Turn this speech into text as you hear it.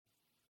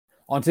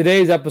On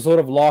today's episode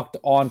of Locked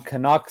On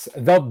Canucks,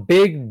 the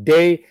big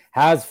day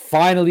has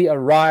finally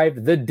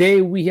arrived. The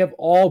day we have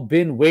all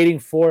been waiting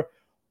for.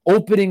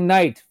 Opening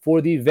night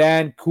for the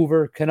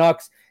Vancouver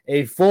Canucks.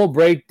 A full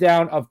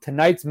breakdown of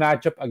tonight's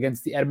matchup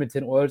against the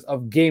Edmonton Oilers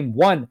of Game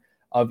 1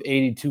 of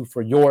 82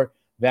 for your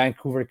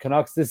Vancouver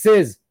Canucks. This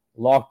is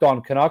Locked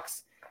On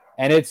Canucks,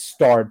 and it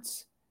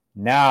starts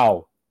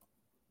now.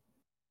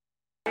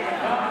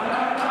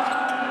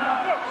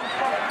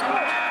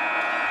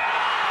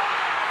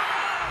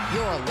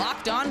 You're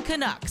Locked On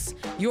Canucks,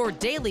 your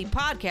daily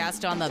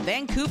podcast on the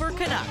Vancouver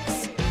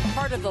Canucks.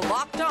 Part of the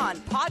Locked On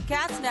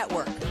Podcast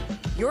Network,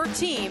 your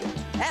team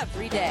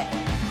every day.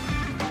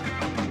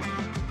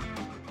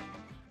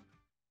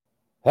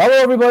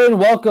 Hello, everybody, and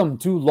welcome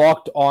to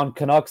Locked On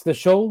Canucks, the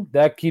show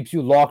that keeps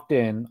you locked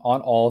in on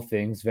all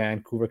things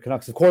Vancouver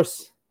Canucks. Of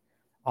course,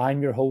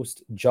 I'm your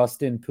host,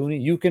 Justin Pooney.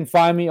 You can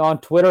find me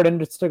on Twitter and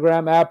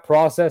Instagram at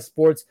Process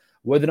Sports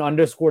with an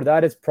underscore.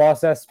 That is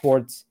Process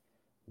Sports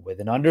with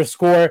an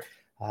underscore.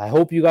 I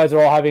hope you guys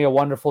are all having a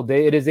wonderful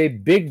day. It is a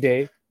big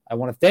day. I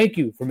want to thank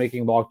you for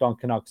making Locked On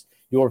Canucks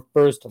your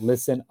first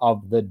listen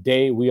of the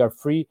day. We are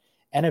free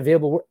and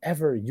available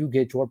wherever you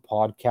get your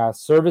podcast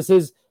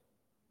services.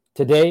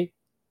 Today,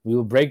 we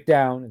will break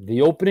down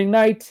the opening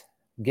night,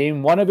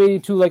 Game 1 of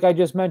 82, like I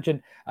just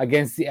mentioned,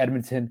 against the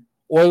Edmonton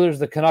Oilers.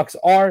 The Canucks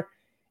are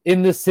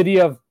in the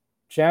City of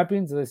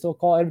Champions. Do they still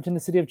call Edmonton the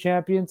City of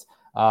Champions?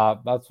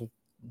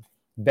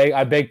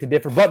 I beg to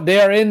differ. But they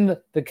are in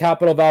the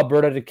capital of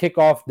Alberta to kick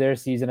off their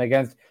season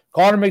against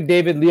Connor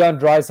McDavid, Leon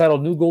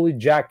Draisaitl, new goalie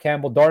Jack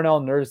Campbell,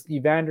 Darnell Nurse,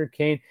 Evander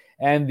Kane,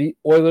 and the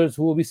Oilers,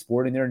 who will be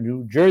sporting their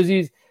new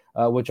jerseys,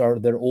 which are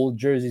their old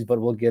jerseys, but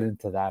we'll get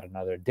into that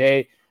another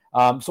day.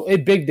 So a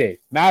big day,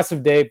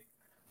 massive day.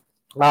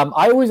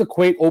 I always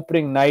equate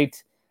opening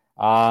night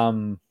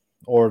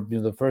or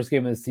the first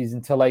game of the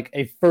season to like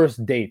a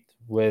first date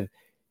with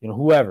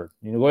whoever.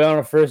 Going on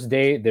a first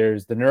date,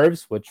 there's the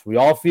nerves, which we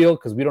all feel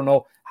because we don't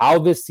know how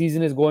this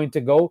season is going to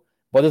go.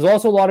 But there's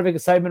also a lot of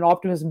excitement,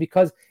 optimism,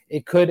 because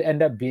it could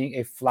end up being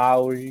a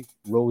flowery,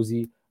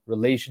 rosy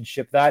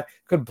relationship that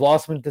could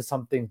blossom into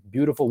something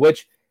beautiful,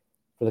 which,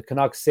 for the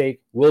Canucks'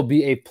 sake, will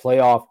be a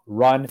playoff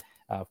run.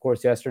 Of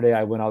course, yesterday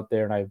I went out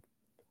there and I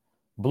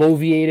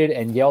bloviated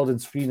and yelled and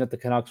screamed that the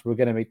Canucks were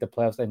going to make the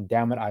playoffs, and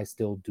damn it, I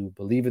still do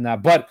believe in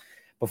that. But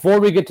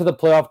before we get to the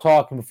playoff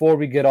talk and before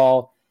we get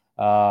all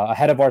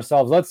ahead of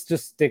ourselves, let's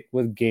just stick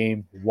with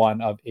Game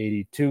 1 of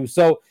 82.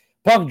 So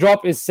puck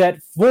drop is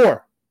set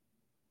for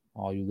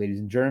all you ladies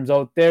and germs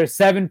out there,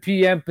 7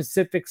 p.m.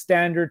 Pacific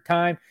Standard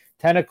Time,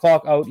 10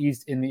 o'clock out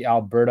east in the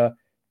Alberta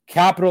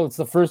capital. It's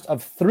the first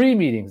of 3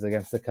 meetings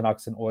against the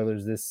Canucks and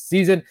Oilers this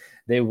season.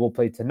 They will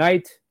play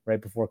tonight,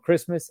 right before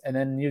Christmas, and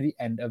then near the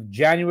end of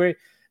January.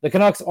 The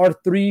Canucks are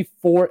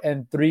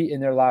 3-4-3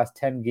 in their last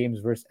 10 games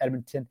versus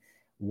Edmonton,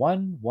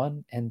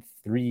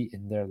 1-1-3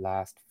 in their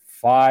last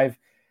 5.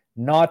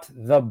 Not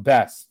the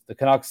best. The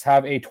Canucks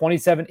have a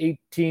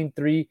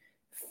 27-18-3,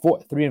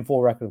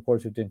 3-4 record, of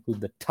course, if to include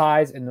the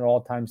ties in their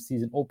all-time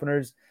season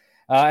openers,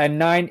 and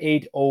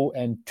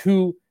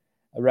 9-8-0-2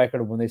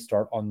 record when they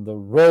start on the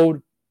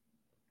road.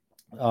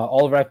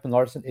 Oliver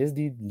Ekman-Larsson is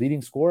the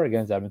leading scorer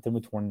against Edmonton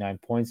with 29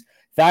 points.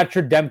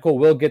 Thatcher Demko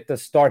will get the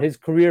start. His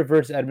career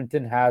versus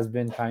Edmonton has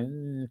been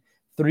kind of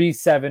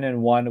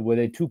 3-7-1 with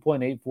a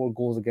 2.84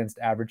 goals against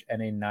average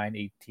and a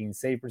 918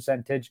 save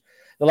percentage.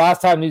 The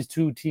last time these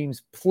two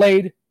teams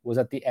played was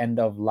at the end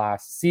of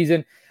last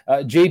season.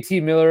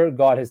 JT Miller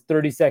got his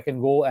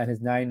 32nd goal and his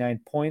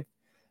 99th point,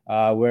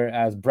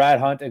 whereas Brad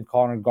Hunt and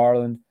Connor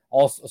Garland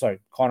also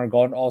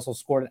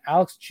scored. And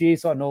Alex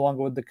Chiesa, no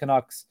longer with the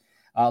Canucks,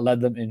 led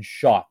them in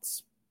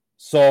shots.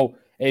 So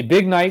a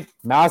big night,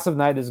 massive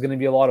night. There's going to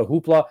be a lot of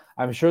hoopla.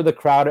 I'm sure the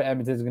crowd at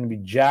Edmonton is going to be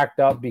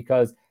jacked up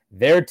because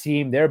their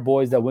team, their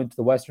boys that went to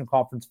the Western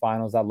Conference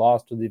Finals, that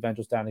lost to the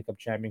eventual Stanley Cup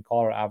champion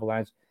Colorado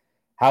Avalanche,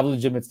 have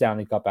legitimate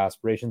Stanley Cup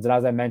aspirations. And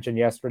as I mentioned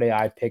yesterday,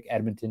 I picked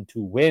Edmonton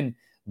to win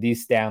the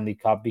Stanley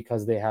Cup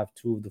because they have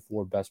 2 of the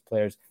 4 best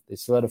players. They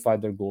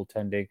solidified their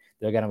goaltending.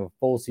 They're going to have a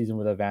full season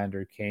with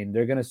Evander Kane.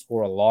 They're going to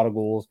score a lot of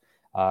goals.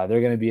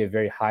 They're going to be a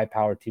very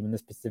high-powered team in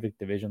this Pacific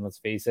Division, let's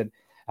face it. It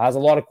has a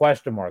lot of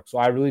question marks, so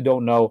I really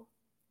don't know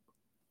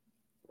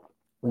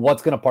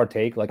what's going to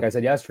partake. Like I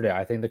said yesterday,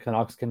 I think the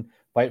Canucks can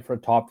fight for a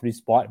top 3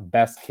 spot,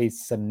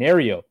 best-case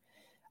scenario.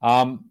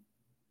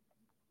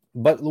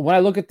 But when I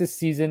look at this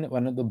season,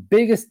 the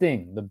biggest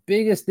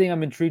thing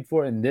I'm intrigued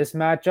for in this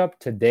matchup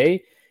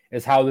today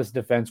is how this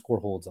defense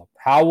core holds up.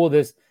 How will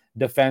this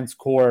defense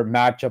core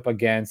match up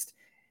against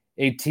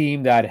a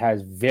team that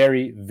has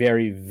very,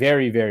 very,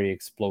 very, very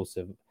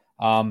explosive?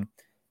 From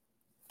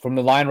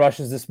the line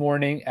rushes this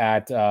morning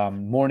at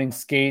morning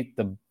skate,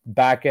 the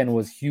back end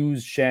was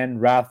Hughes, Shen,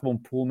 Rathbone,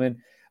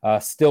 Pullman,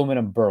 Stillman,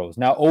 and Burrows.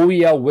 Now,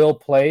 OEL will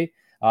play.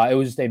 It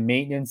was just a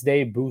maintenance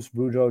day. Bruce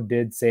Boudreau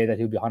did say that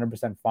he'll be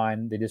 100%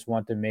 fine. They just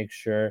want to make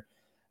sure,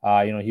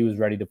 he was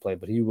ready to play,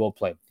 but he will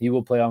play. He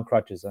will play on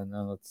crutches, and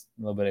that's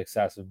a little bit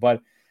excessive.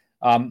 But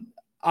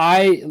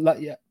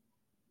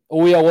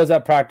OEL was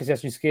at practice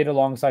yesterday. He skated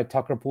alongside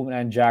Tucker Poolman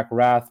and Jack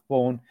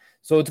Rathbone.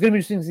 So it's going to be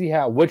interesting to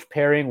see which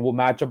pairing will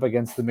match up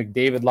against the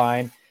McDavid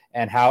line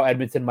and how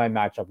Edmonton might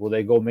match up. Will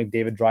they go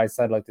McDavid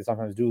Draisaitl like they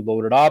sometimes do,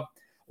 load it up,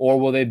 or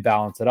will they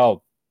balance it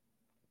out?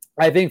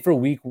 I think for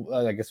early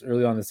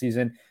on in the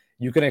season,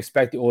 you can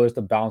expect the Oilers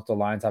to balance the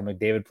lines, have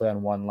McDavid play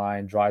on one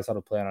line,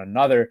 Draisaitl play on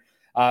another.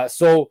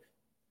 So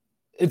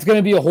it's going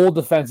to be a whole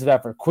defensive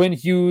effort. Quinn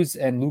Hughes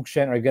and Luke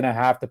Schenn are going to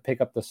have to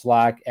pick up the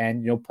slack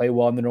and play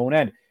well on their own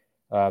end.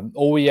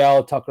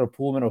 OEL, Tucker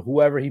Poolman, or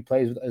whoever he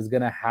plays with is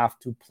going to have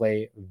to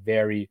play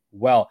very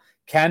well.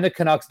 Can the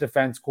Canucks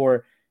defense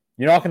core?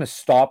 You're not going to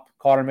stop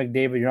Connor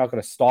McDavid. You're not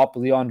going to stop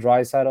Leon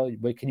Draisaitl,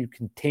 but can you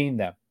contain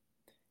them?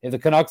 If the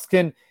Canucks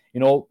can,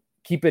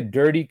 keep it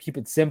dirty, keep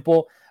it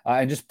simple,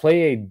 and just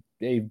play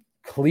a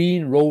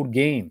clean road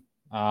game,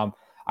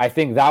 I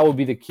think that would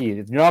be the key.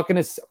 You're not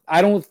going to.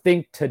 I don't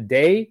think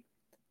today,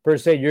 per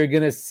se, you're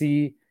going to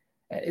see.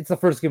 It's the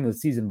first game of the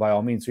season, by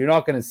all means. So you're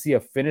not going to see a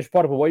finished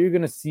product. But what you're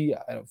going to see,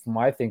 from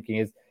my thinking,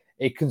 is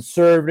a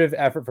conservative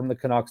effort from the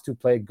Canucks to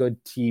play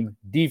good team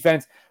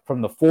defense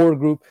from the forward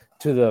group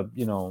to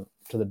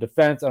the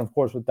defense, and of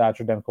course with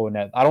Thatcher Demko and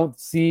net. I don't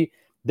see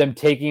them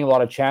taking a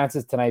lot of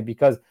chances tonight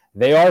because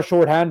they are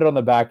shorthanded on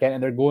the back end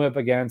and they're going up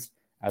against,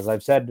 as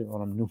I've said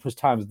numerous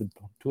times,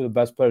 two of the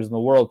best players in the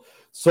world.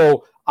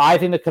 So I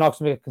think the Canucks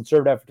will make a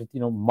conservative effort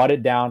to mud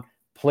it down,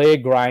 play a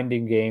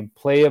grinding game,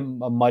 play a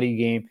muddy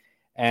game,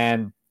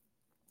 and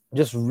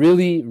just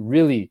really,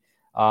 really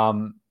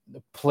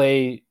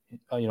play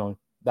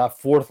that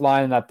fourth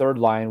line and that third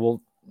line.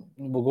 We'll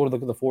go to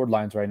look at the forward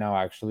lines right now,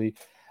 actually.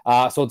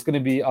 So it's going to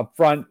be up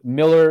front: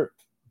 Miller,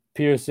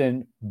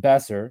 Pearson,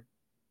 Besser,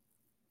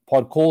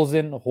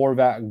 Podkolzin,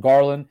 Horvat,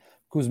 Garland,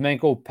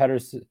 Kuzmenko,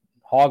 Pettersson,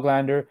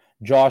 Hoglander,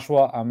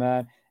 Joshua,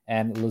 Ahmad,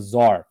 and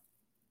Lazar.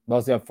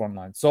 That's the up front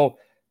line. So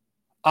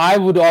I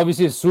would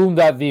obviously assume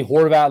that the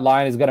Horvat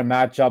line is going to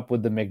match up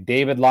with the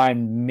McDavid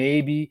line,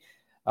 maybe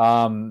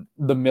the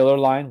Miller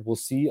line. We'll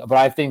see. But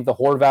I think the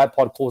Horvat,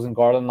 Podkolzin,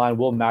 Garland line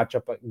will match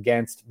up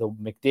against the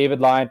McDavid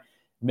line.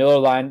 Miller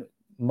line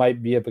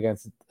might be up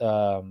against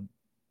the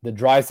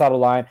Draisaitl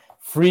line,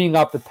 freeing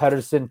up the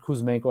Pettersson,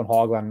 Kuzmenko, and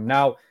Hoglander.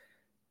 Now,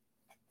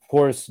 of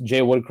course,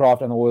 Jay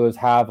Woodcroft and the Oilers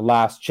have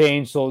last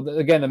change. So,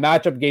 again, the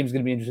matchup game is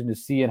going to be interesting to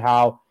see and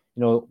how,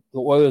 the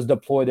Oilers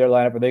deploy their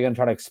lineup. Are they going to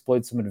try to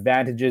exploit some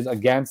advantages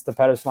against the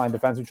Pettersson line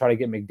defense and try to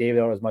get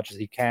McDavid out as much as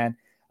he can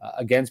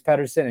against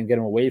Pettersson and get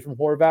him away from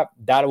Horvat?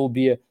 That will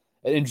be an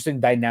interesting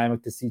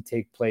dynamic to see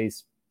take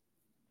place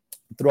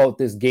throughout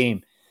this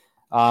game.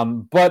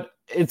 But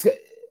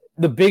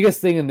the biggest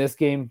thing in this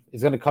game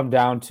is going to come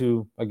down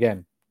to,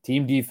 again,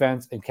 team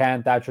defense, and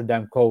can Thatcher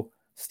Demko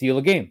steal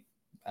a game?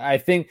 I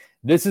think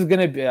this is going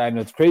to be, I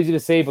know it's crazy to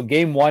say, but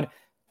game one,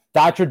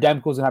 Thatcher Demko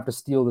is going to have to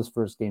steal this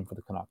first game for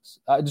the Canucks.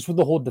 Just with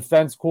the whole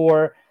defense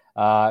core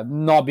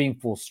not being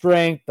full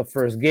strength, the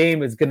first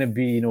game is going to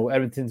be,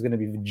 Edmonton's going to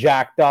be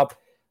jacked up.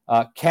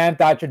 Can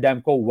Thatcher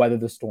Demko weather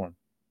the storm?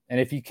 And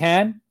if he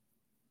can,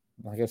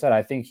 like I said,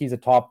 I think he's a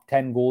top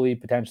 10 goalie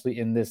potentially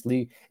in this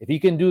league. If he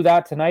can do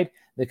that tonight,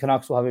 the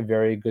Canucks will have a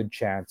very good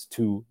chance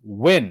to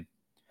win.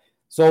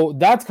 So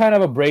that's kind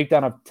of a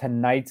breakdown of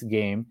tonight's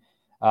game.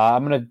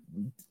 I'm going to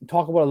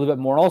talk about it a little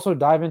bit more and also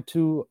dive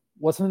into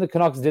what something the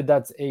Canucks did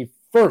that's a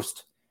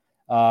first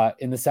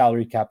in the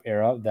salary cap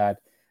era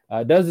that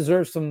does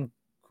deserve some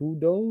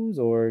kudos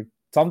or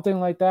something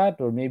like that,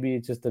 or maybe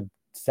it's just a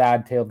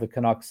sad tale of the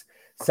Canucks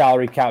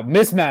salary cap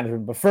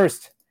mismanagement. But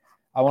first,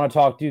 I want to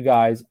talk to you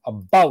guys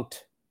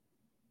about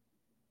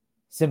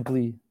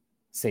Simply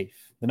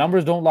Safe. The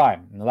numbers don't lie.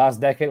 In the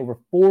last decade, over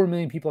 4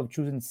 million people have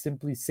chosen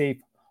Simply Safe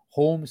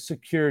home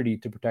security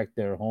to protect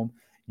their home.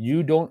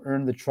 You don't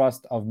earn the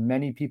trust of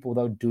many people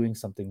without doing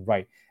something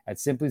right. At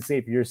Simply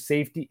Safe, your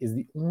safety is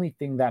the only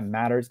thing that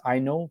matters. I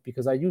know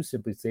because I use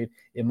Simply Safe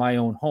in my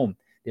own home.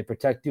 They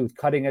protect you with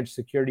cutting-edge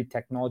security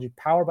technology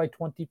powered by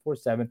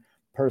 24/7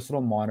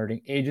 personal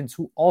monitoring agents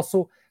who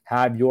also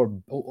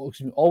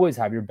always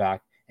have your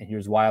back. And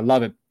here's why I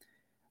love it.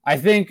 I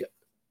think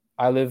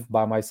I live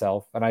by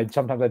myself, and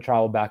sometimes I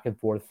travel back and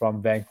forth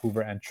from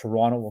Vancouver and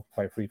Toronto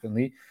quite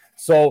frequently.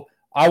 So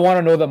I want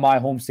to know that my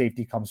home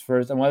safety comes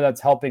first, and whether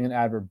that's helping an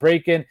advert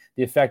break-in,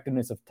 the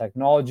effectiveness of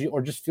technology,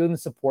 or just feeling the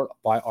support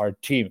by our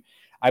team.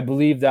 I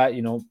believe that,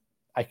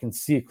 I can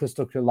see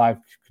crystal clear live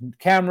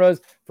cameras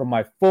from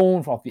my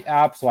phone, off the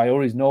app, so I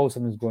always know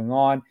something's going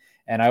on,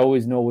 and I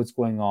always know what's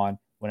going on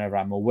whenever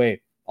I'm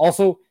away.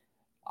 Also,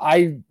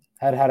 I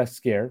had a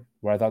scare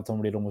where I thought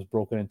somebody had almost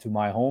broken into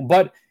my home,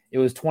 but it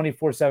was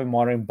 24/7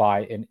 monitoring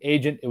by an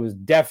agent. It was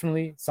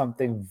definitely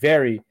something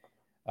very,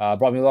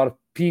 brought me a lot of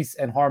peace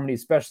and harmony,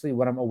 especially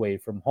when I'm away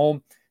from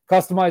home.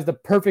 Customize the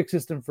perfect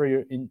system for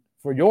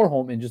your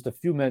home in just a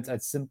few minutes at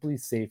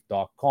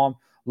simplysafe.com.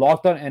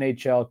 Locked on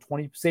NHL,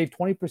 save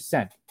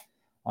 20%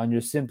 on your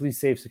Simply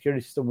Safe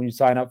security system when you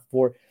sign up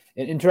for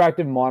an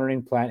interactive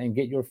monitoring plan and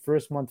get your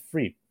first month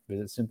free.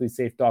 Visit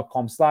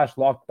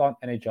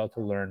simplysafe.com/lockedonnhl to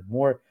learn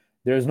more.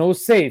 There's no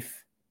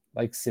safe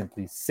like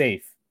Simply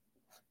Safe.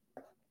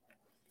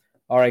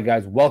 All right,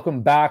 guys, welcome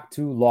back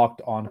to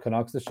Locked On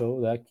Canucks, the show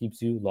that keeps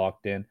you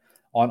locked in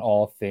on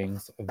all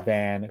things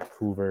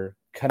Vancouver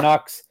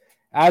Canucks.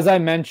 As I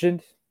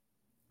mentioned,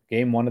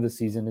 game 1 of the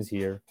season is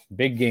here.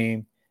 Big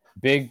game,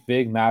 big,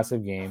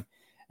 massive game,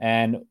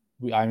 and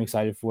I'm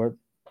excited for it.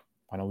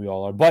 I know we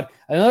all are. But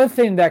another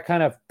thing that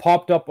kind of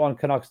popped up on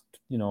Canucks,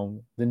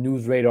 the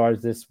news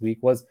radars this week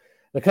was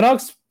the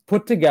Canucks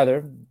put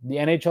together the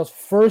NHL's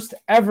first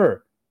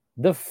ever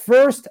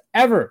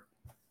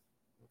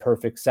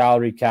perfect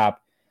salary cap.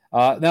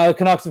 Now, the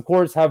Canucks, of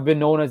course, have been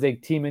known as a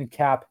team in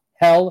cap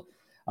hell.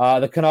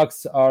 The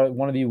Canucks are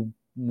one of the,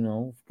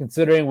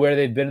 considering where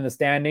they've been in the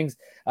standings,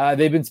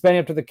 they've been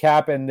spending up to the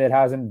cap, and it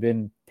hasn't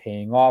been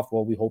paying off.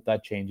 Well, we hope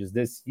that changes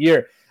this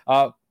year.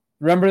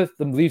 Remember,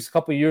 the Leafs a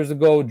couple of years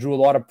ago drew a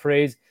lot of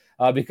praise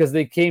because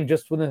they came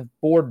just within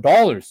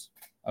 $4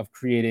 of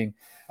creating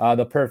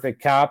the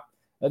perfect cap.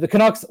 The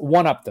Canucks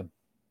one-upped them.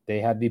 They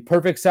had the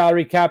perfect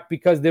salary cap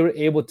because they were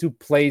able to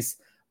place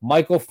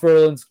Michael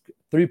Furland's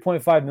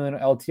 $3.5 million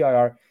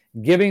LTIR,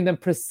 giving them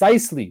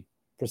precisely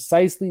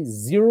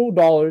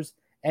 $0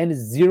 and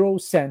 0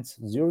 cents,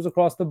 zeros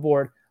across the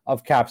board,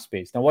 of cap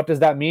space. Now, what does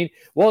that mean?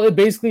 Well, it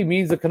basically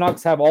means the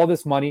Canucks have all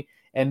this money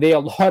and they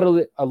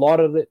allotted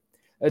it.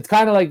 It's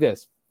kind of like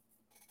this.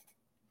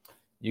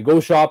 You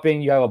go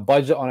shopping, you have a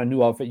budget on a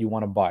new outfit you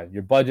want to buy.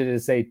 Your budget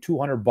is, say,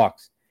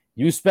 $200.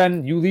 You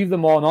leave the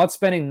mall not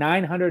spending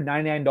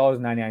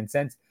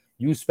 $999.99.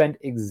 You spend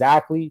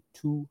exactly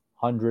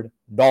 $200.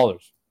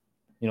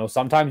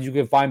 Sometimes you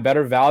can find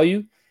better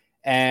value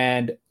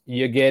and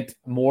you get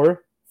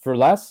more for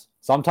less.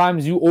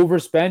 Sometimes you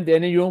overspend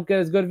and you don't get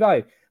as good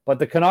value. But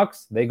the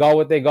Canucks, they got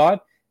what they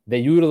got. They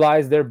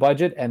utilized their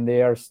budget and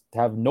they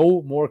have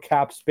no more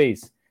cap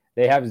space.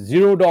 They have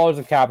 $0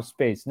 of cap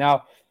space.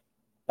 Now,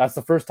 that's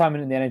the first time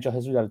in the NHL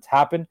history that it's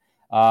happened.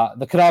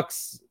 The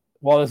Canucks,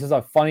 while this is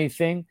a funny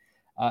thing,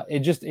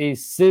 it's just a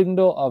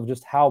signal of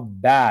just how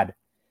bad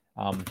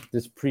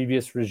this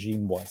previous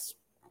regime was.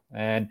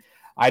 And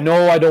I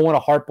know I don't want to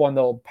harp on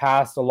the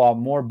past a lot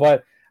more,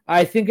 but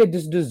I think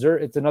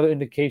it's another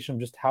indication of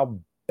just how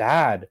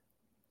bad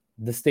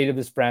the state of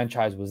this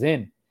franchise was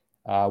in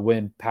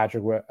when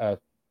Jim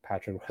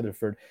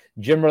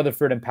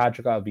Rutherford and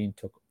Patrick Allvin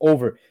took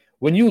over.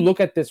 When you look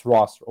at this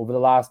roster over the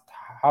last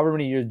however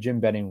many years Jim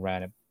Benning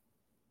ran it,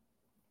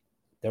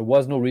 there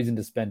was no reason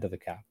to spend to the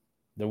cap.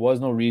 There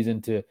was no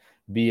reason to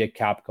be a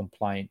cap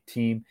compliant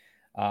team.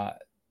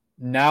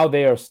 Now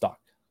they are stuck.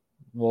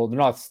 Well, they're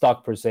not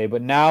stuck per se,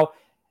 but now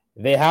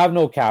they have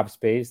no cap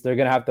space. They're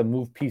going to have to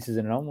move pieces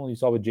in and out. Well, you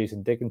saw with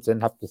Jason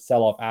Dickinson, have to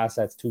sell off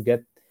assets to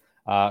get,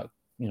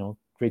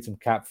 create some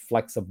cap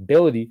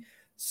flexibility.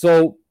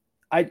 So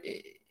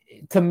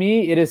to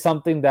me, it is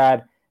something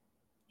that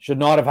should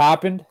not have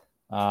happened.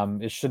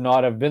 It should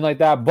not have been like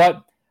that.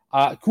 But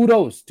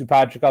kudos to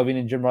Patrick Allvin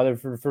and Jim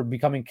Rutherford for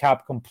becoming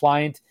cap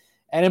compliant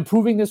and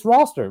improving this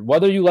roster.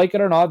 Whether you like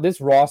it or not,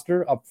 this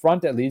roster up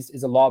front at least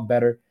is a lot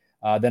better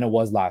than it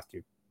was last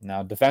year.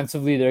 Now,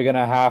 defensively, they're going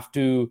to have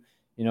to,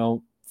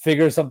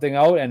 figure something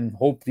out and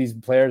hope these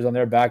players on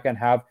their back end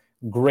have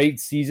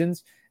great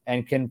seasons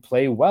and can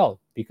play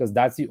well, because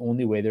that's the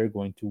only way they're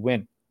going to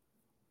win.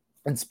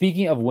 And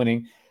speaking of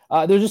winning,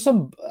 there's just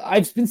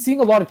I've been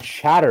seeing a lot of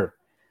chatter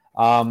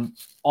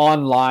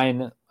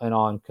online and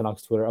on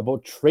Canucks Twitter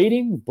about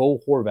trading Bo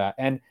Horvat.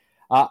 And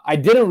I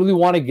didn't really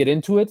want to get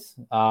into it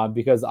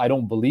because I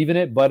don't believe in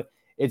it, but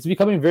it's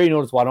becoming very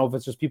noticeable. I don't know if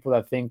it's just people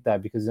that think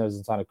that because he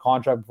doesn't sign a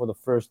contract before the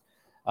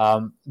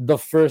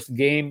first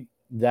game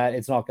that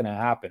it's not going to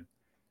happen.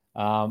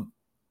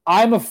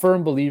 I'm a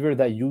firm believer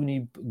that you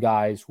need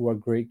guys who are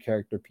great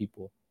character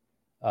people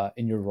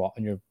in your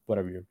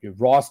whatever your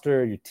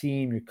roster, your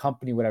team, your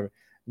company, whatever.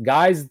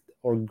 Guys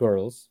or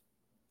girls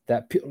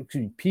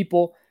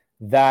people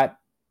that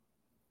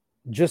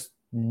just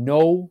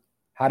know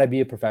how to be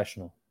a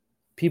professional.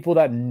 People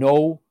that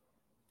know,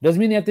 doesn't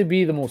mean they have to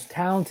be the most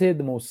talented,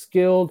 the most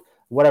skilled,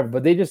 whatever,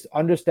 but they just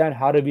understand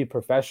how to be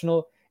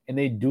professional and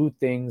they do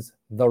things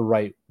the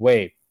right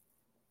way.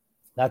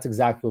 That's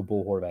exactly what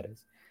Bo Horvat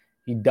is.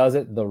 He does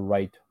it the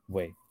right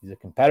way. He's a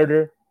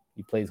competitor.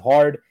 He plays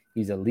hard.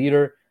 He's a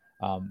leader.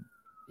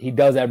 He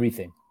does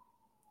everything.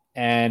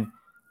 And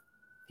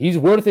he's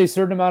worth a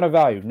certain amount of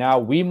value. Now,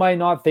 we might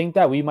not think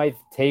that. We might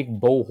take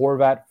Bo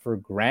Horvat for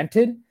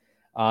granted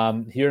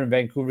here in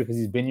Vancouver because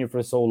he's been here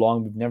for so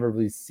long. We've never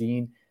really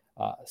seen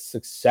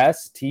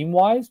success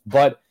team-wise.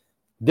 But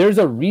there's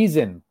a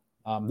reason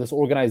this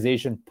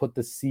organization put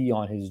the C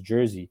on his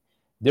jersey.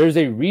 There's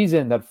a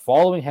reason that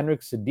following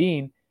Henrik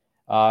Sedin,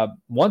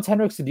 once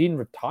Henrik Sedin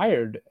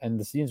retired and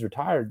the Sedin's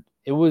retired,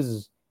 it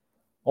was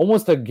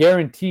almost a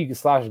guarantee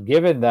 /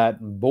 given that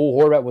Bo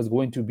Horvat was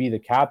going to be the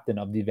captain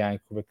of the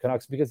Vancouver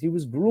Canucks because he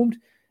was groomed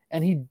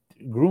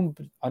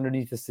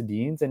underneath the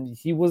Sedins, and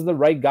he was the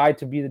right guy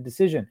to be the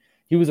decision.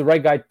 He was the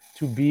right guy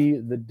to be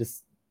the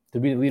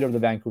leader of the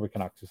Vancouver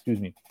Canucks,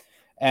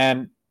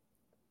 And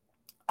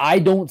I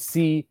don't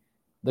see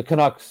the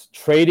Canucks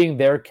trading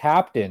their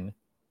captain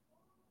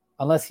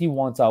unless he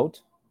wants out,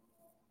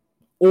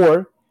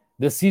 or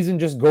the season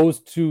just goes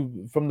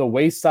from the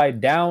wayside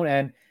down,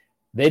 and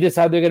they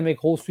decide they're going to make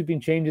whole sweeping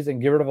changes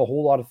and get rid of a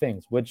whole lot of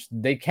things, which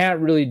they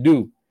can't really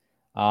do.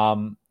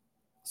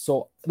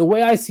 So the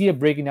way I see it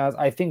breaking down is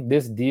I think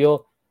this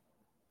deal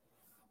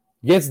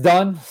gets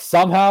done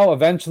somehow,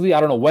 eventually. I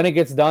don't know when it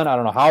gets done. I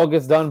don't know how it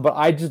gets done, but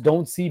I just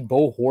don't see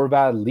Bo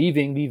Horvat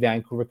leaving the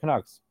Vancouver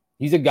Canucks.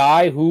 He's a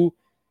guy who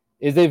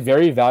is a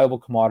very valuable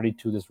commodity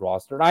to this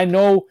roster. And I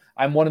know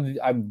I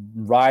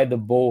ride the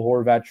Bo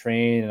Horvat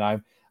train, and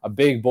I'm a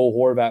big Bo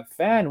Horvat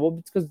fan. Well,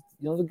 it's because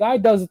the guy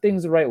does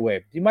things the right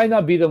way. He might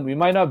not be we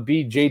might not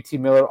be JT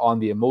Miller on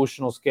the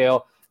emotional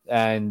scale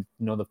and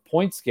the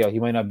point scale. He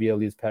might not be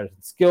Elias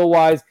Pettersson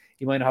skill-wise.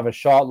 He might not have a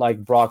shot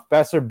like Brock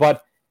Besser,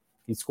 but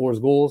he scores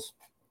goals,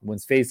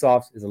 wins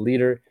faceoffs, is a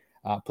leader,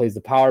 plays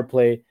the power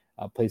play,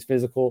 plays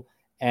physical,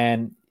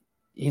 and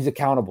he's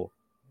accountable.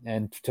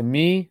 And to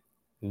me,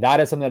 that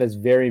is something that is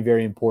very,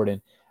 very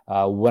important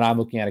when I'm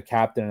looking at a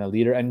captain and a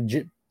leader.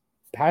 And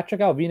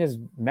Patrick Allvin has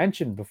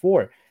mentioned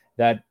before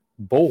that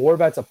Bo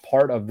Horvat's a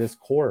part of this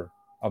core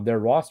of their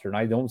roster, and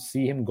I don't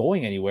see him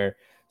going anywhere.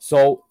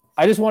 So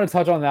I just want to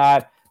touch on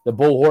that, the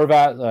Bo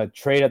Horvat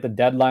trade at the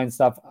deadline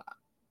stuff.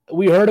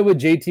 We heard it with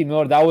JT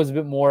Miller. That was a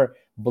bit more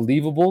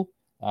believable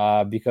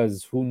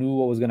because who knew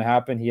what was going to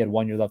happen? He had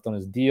 1 year left on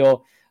his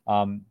deal.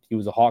 He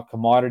was a hot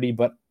commodity,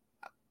 but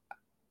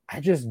I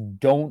just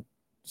don't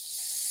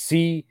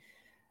see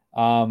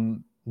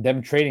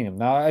them trading him.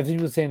 Now, I think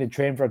he was saying they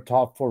trade him for a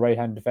top 4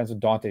 right-hand defenseman,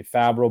 Dante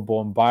Fabro,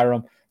 Bowen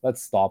Byram.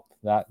 Let's stop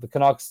that. The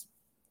Canucks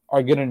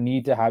are going to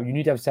need to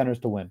have centers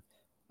to win.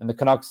 And the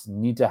Canucks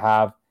need to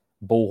have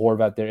Bo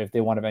Horvat there if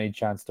they want to have any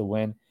chance to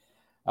win.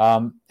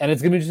 And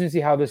it's going to be interesting to see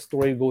how this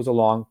story goes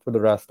along for the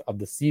rest of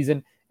the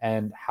season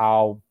and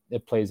how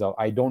it plays out.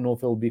 I don't know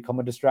if it will become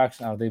a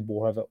distraction. I don't think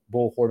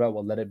Bo Horvat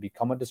will let it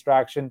become a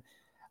distraction.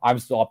 I'm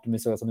still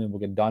optimistic that something will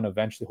get done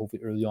eventually,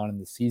 hopefully early on in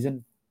the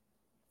season.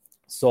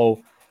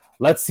 So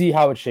let's see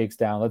how it shakes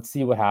down. Let's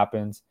see what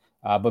happens.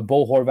 But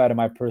Bo Horvat, in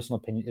my personal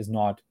opinion, is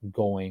not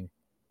going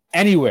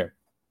anywhere.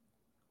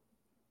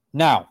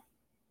 Now,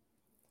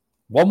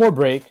 one more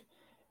break,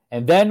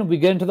 and then we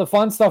get into the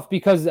fun stuff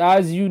because,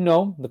 as you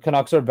know, the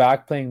Canucks are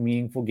back playing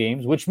meaningful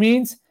games, which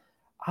means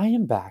I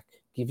am back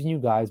giving you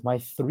guys my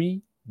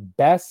 3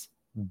 best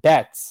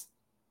bets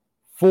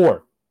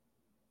for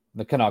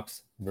the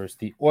Canucks versus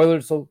the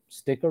Oilers. So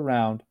stick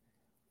around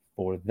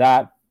for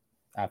that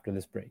after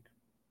this break.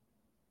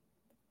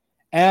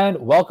 And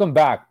welcome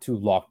back to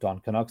Locked On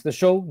Canucks, the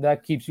show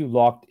that keeps you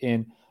locked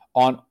in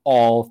on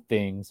all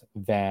things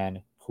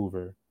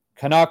Vancouver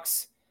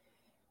Canucks.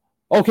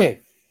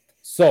 Okay,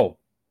 so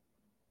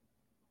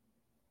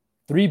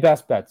 3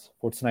 best bets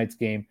for tonight's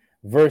game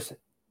versus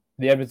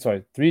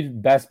the 3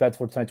 best bets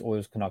for tonight's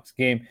Oilers Canucks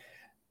game.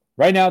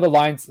 Right now, the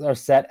lines are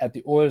set at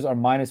the Oilers are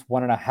minus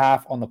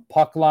 1.5 on the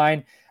puck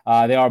line.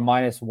 They are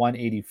minus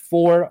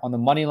 184 on the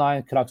money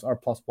line. Canucks are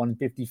plus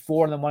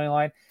 154 on the money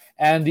line.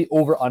 And the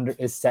over-under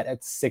is set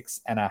at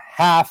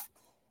 6.5.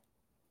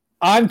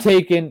 I'm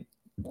taking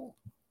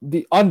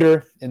the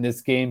under in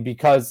this game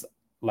because,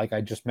 like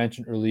I just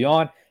mentioned early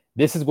on,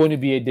 this is going to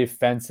be a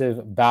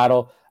defensive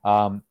battle.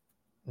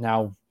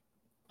 Now,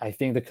 I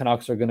think the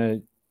Canucks are going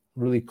to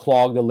really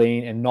clog the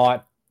lane and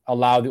not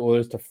allow the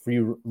Oilers to free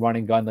run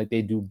and gun like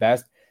they do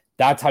best.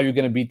 That's how you're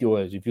going to beat the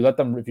Oilers. If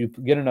you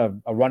get in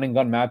a run and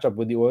gun matchup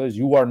with the Oilers,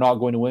 you are not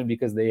going to win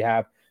because they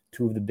have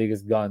 2 of the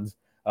biggest guns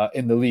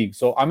in the league.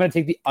 So I'm going to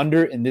take the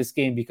under in this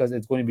game because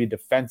it's going to be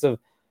defensive.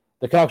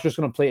 The Canucks are just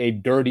going to play a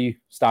dirty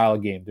style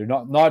of game. They're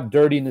not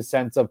dirty in the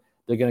sense of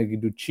they're going to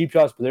do cheap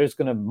shots, but they're just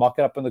going to muck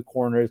it up in the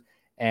corners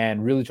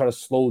and really try to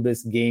slow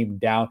this game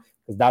down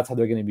because that's how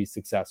they're going to be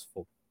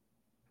successful.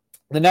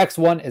 The next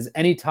one is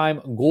anytime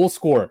goal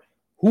scorer.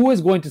 Who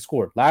is going to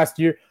score? Last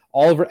year,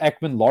 Oliver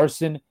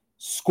Ekman-Larsson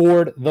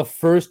scored the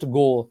first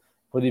goal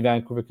for the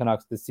Vancouver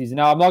Canucks this season.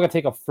 Now, I'm not going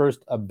to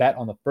take a bet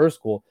on the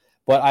first goal,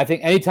 but I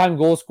think anytime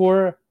goal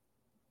scorer,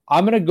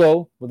 I'm going to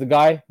go with the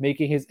guy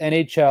making his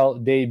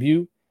NHL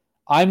debut.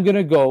 I'm going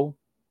to go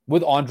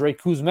with Andrei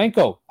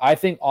Kuzmenko. I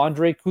think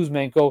Andrei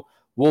Kuzmenko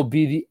will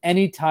be the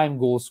anytime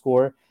goal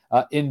scorer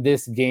in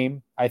this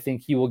game. I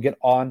think he will get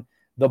on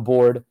the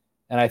board.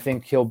 And I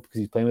think because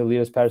he's playing with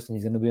Elias Pettersson,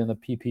 he's going to be on the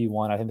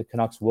PP1. I think the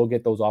Canucks will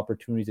get those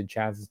opportunities and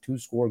chances to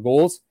score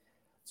goals.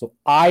 So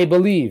I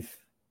believe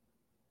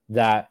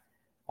that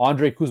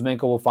Andrei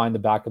Kuzmenko will find the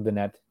back of the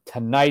net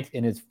tonight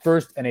in his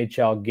first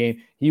NHL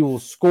game. He will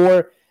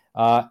score,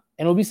 and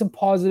it'll be some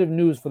positive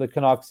news for the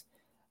Canucks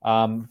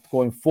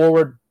going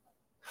forward.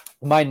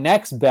 My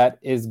next bet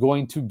is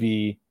going to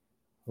be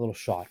a little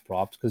shot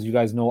props because you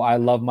guys know I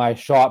love my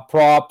shot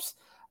props.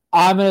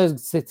 I'm going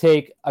to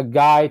take a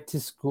guy to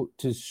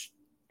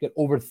get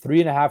over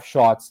 3.5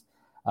 shots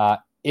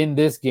in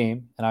this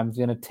game, and I'm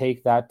going to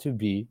take that to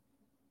be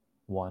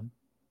 1,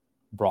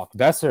 Brock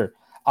Besser.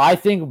 I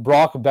think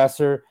Brock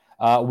Besser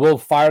will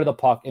fire the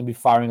puck and be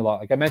firing a lot.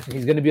 Like I mentioned,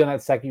 he's going to be on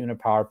that second unit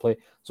power play.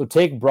 So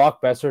take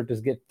Brock Besser to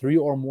get 3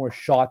 or more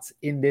shots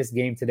in this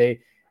game today.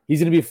 He's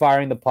going to be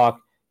firing the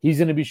puck. he's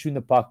going to be shooting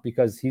the puck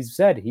because he's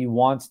said he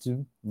wants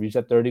to reach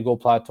that 30-goal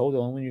plateau. The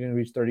only way you're going to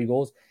reach 30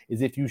 goals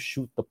is if you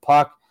shoot the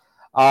puck.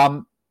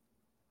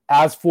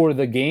 As for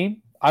the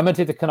game, I'm going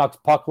to take the Canucks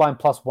puck line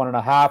plus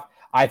 1.5.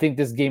 I think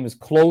this game is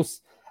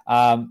close.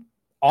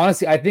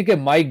 Honestly, I think it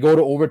might go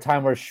to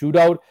overtime or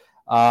shootout.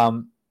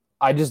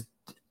 I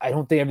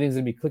don't think everything's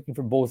going to be clicking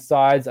for both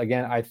sides.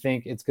 Again, I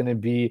think it's going to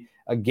be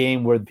a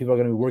game where people are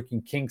going to be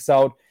working kinks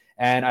out,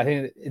 and I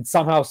think it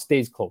somehow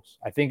stays close.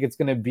 I think it's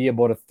going to be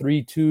about a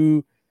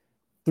 3-2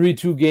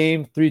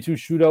 game, 3-2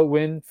 shootout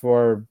win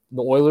for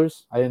the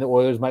Oilers. I think the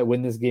Oilers might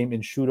win this game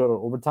in shootout or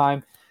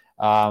overtime,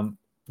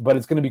 but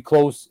it's going to be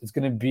close. It's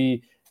going to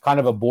be kind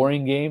of a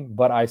boring game,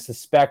 but I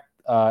suspect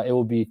it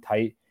will be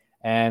tight,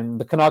 and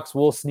the Canucks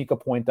will sneak a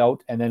point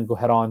out and then go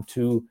head on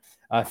to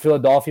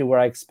Philadelphia, where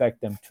I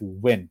expect them to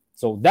win.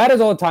 So that is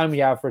all the time we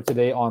have for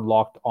today on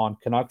Locked On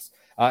Canucks.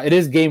 It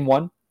is game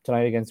 1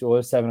 tonight against the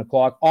Oilers, 7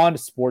 o'clock on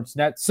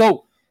Sportsnet.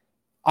 So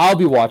I'll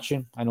be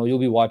watching. I know you'll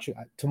be watching.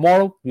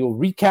 Tomorrow, we will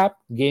recap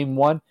game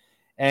 1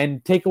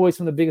 and take away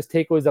some of the biggest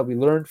takeaways that we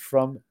learned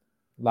from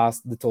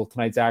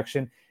tonight's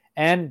action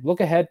and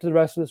look ahead to the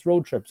rest of this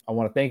road trip. I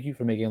want to thank you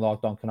for making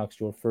Locked On Canucks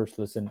your first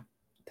listen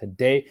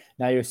today.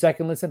 Now your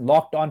second listen,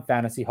 Locked On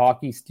Fantasy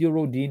Hockey. Steele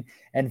Rodin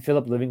and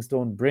Philip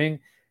Livingstone bring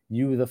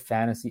you the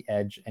fantasy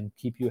edge and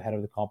keep you ahead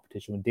of the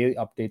competition with daily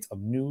updates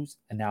of news,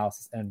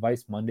 analysis, and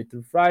advice Monday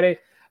through Friday.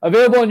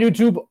 Available on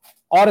YouTube,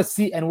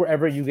 Odyssey, and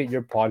wherever you get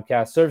your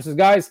podcast services.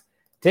 Guys,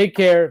 take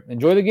care.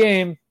 Enjoy the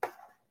game.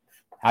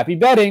 Happy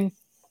betting.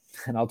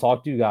 And I'll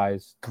talk to you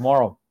guys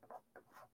tomorrow.